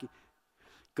back.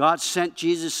 God sent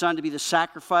Jesus' Son to be the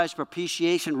sacrifice,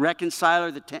 propitiation,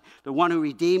 reconciler, the one who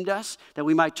redeemed us, that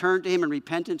we might turn to him in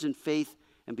repentance and faith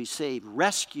and be saved,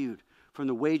 rescued from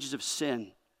the wages of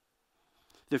sin,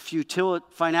 the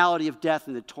finality of death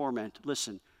and the torment,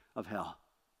 listen, of hell.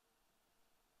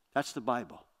 That's the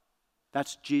Bible.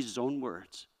 That's Jesus' own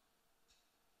words.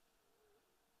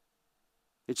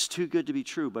 It's too good to be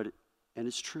true, and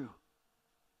it's true.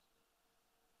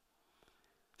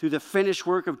 Through the finished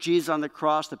work of Jesus on the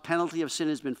cross, the penalty of sin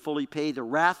has been fully paid, the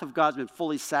wrath of God has been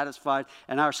fully satisfied,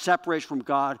 and our separation from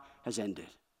God has ended.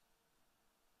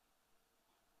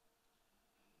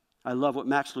 I love what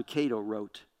Max Lucado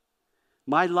wrote.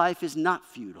 My life is not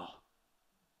futile.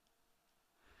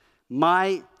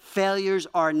 My failures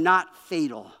are not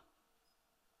fatal.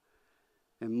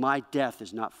 And my death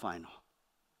is not final.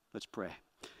 Let's pray.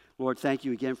 Lord, thank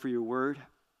you again for your word.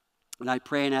 And I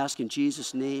pray and ask in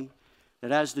Jesus' name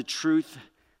that as the truth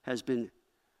has been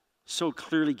so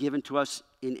clearly given to us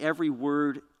in every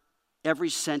word, every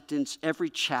sentence,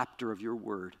 every chapter of your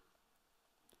word,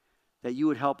 that you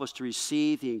would help us to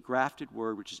receive the engrafted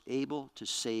word which is able to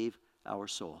save our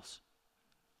souls.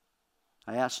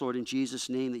 I ask, Lord, in Jesus'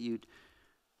 name that you'd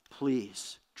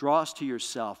please draw us to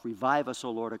yourself. Revive us, O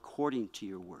Lord, according to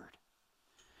your word.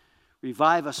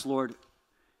 Revive us, Lord,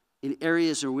 in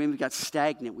areas where we've got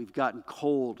stagnant, we've gotten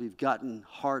cold, we've gotten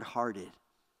hard-hearted.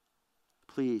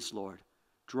 Please, Lord,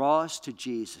 draw us to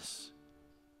Jesus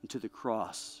and to the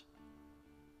cross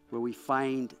where we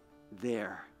find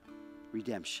there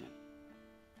redemption,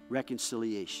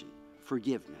 reconciliation,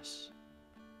 forgiveness.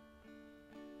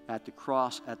 At the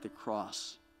cross,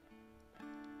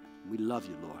 we love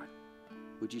you, Lord.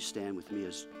 Would you stand with me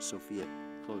as Sophia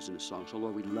closes in a song? So,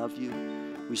 Lord, we love you.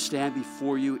 We stand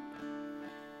before you,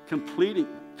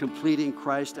 completing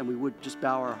Christ, and we would just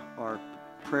bow our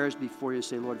prayers before you and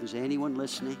say, Lord, if there's anyone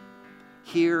listening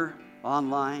here,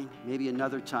 online, maybe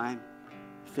another time,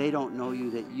 if they don't know you,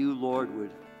 that you, Lord,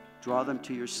 would draw them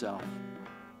to yourself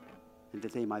and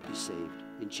that they might be saved.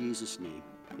 In Jesus' name,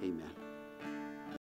 amen.